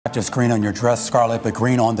Just green on your dress, Scarlett, but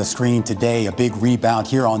green on the screen today. A big rebound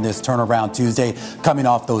here on this turnaround Tuesday, coming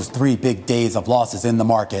off those 3 big days of losses in the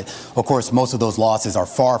market. Of course, most of those losses are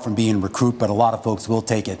far from being recouped, but a lot of folks will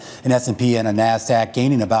take it. An S&P and a Nasdaq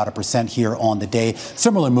gaining about 1% here on the day.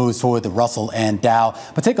 Similar moves for the Russell and Dow.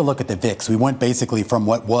 But take a look at the VIX. We went basically from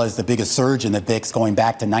what was the biggest surge in the VIX going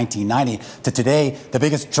back to 1990 to today, the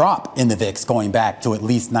biggest drop in the VIX going back to at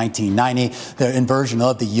least 1990. The inversion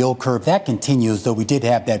of the yield curve, that continues, though we did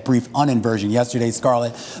have that brief uninversion yesterday,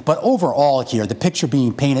 Scarlett. But overall here, the picture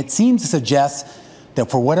being painted seems to suggest that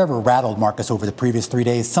for whatever rattled markets over the previous 3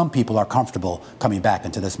 days, some people are comfortable coming back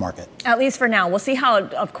into this market. At least for now. We'll see how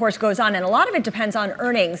it, of course, goes on. And a lot of it depends on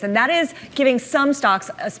earnings. And that is giving some stocks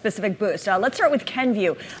a specific boost. Let's start with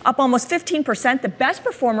Kenvue, up almost 15%, the best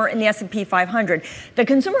performer in the S&P 500. The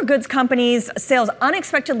consumer goods company's sales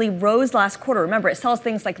unexpectedly rose last quarter. Remember, it sells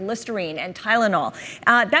things like Listerine and Tylenol.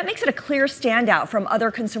 That makes it a clear standout from other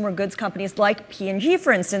consumer goods companies like P&G,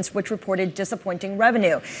 for instance, which reported disappointing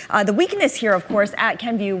revenue. The weakness here, of course, at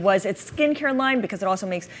Kenvue was its skincare line because it also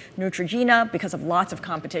makes Neutrogena because of lots of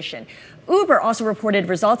competition. Uber also reported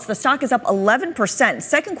results. The stock is up 11%.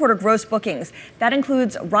 Second quarter gross bookings. That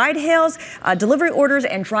includes ride hails, delivery orders,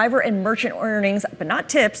 and driver and merchant earnings, but not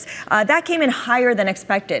tips. That came in higher than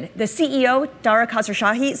expected. The CEO, Dara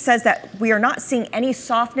Khosrowshahi, says that we are not seeing any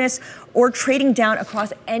softness or trading down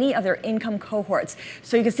across any of their income cohorts.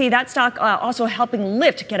 So you can see that stock also helping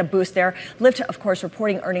Lyft get a boost there. Lyft, of course,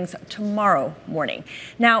 reporting earnings tomorrow morning.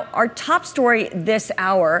 Now, our top story this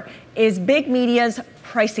hour is big media's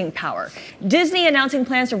pricing power. Disney announcing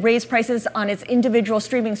plans to raise prices on its individual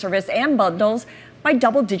streaming service and bundles by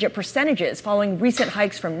double-digit percentages following recent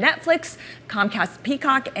hikes from Netflix, Comcast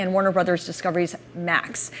Peacock, and Warner Brothers Discovery's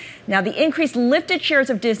Max. Now, the increase lifted shares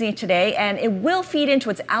of Disney today, and it will feed into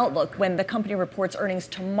its outlook when the company reports earnings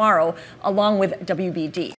tomorrow, along with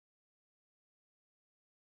WBD.